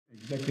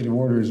executive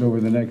orders over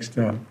the next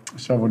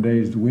several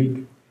days, the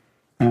week.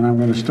 And I'm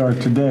going to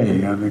start today.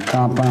 The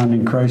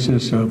compounding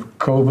crisis of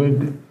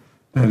COVID,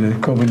 that is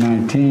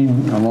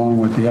COVID-19, along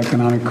with the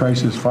economic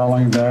crisis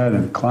following that,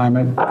 and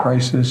climate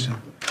crisis,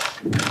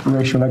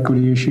 racial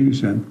equity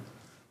issues. And,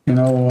 you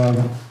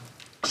know,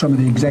 some of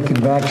the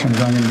executive actions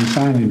I'm going to be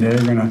signing today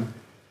are going to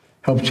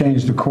help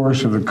change the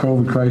course of the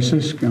COVID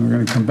crisis, and we're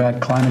going to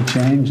combat climate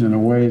change in a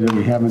way that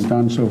we haven't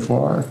done so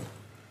far,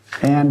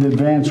 and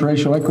advance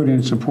racial equity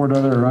and support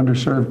other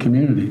underserved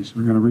communities.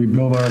 We're going to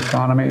rebuild our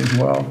economy as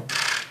well.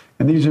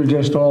 And these are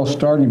just all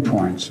starting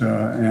points.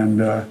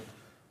 We're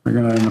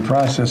going to, in the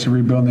process of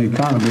rebuilding the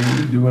economy,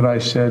 do what I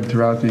said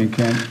throughout the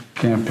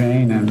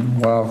campaign and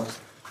while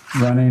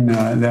running,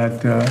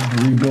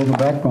 rebuild the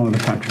backbone of the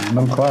country, the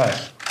middle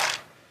class.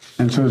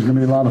 And so there's going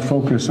to be a lot of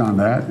focus on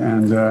that.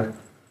 And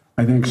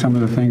I think some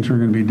of the things we're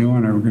going to be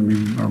doing are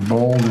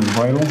bold and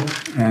vital.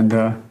 And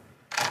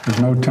there's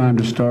no time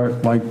to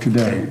start like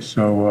today.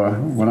 So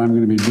what I'm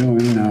going to be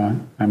doing,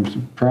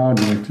 I'm proud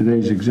of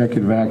today's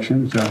executive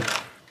actions.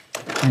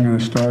 I'm going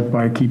to start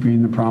by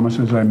keeping the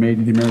promises I made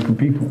to the American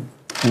people.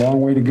 A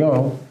long way to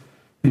go.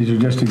 These are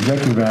just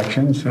executive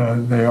actions.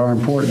 They are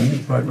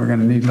important, but we're going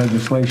to need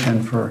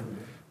legislation for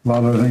a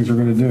lot of the things we're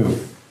going to do.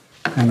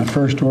 And the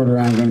first order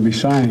I'm going to be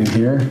signing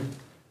here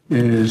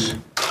relates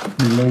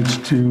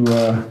to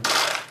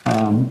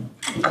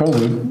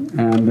COVID,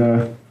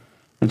 and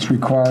it's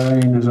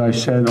requiring, as I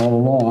said all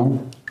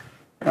along,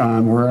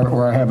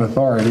 where I have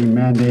authority,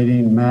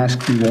 mandating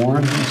masks be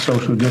worn,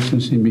 social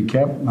distancing be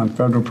kept on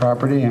federal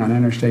property, on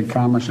interstate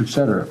commerce,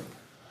 etc.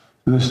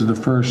 So this is the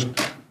first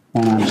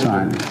one I'm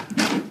signing.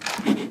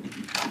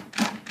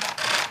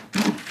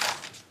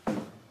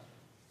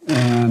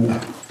 And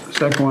the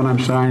second one I'm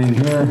signing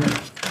here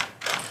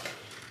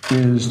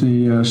is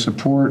the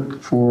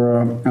support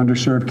for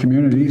underserved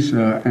communities,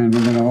 and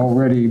we're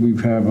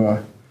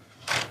going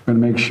to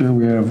make sure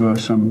we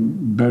have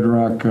some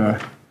bedrock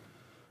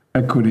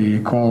equity,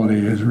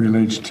 equality as it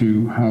relates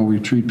to how we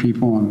treat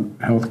people in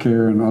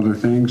healthcare and other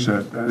things.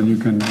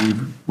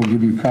 We'll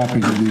give you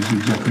copies of these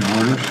executive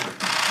orders.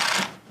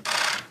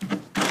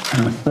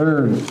 And the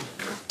third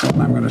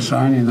one I'm going to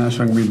sign, and that's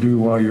what I'm going to do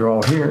while you're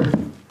all here,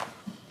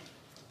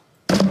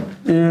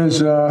 is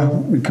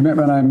the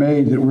commitment I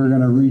made that we're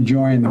going to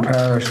rejoin the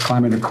Paris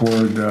Climate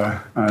Accord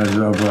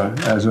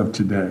as of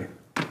today.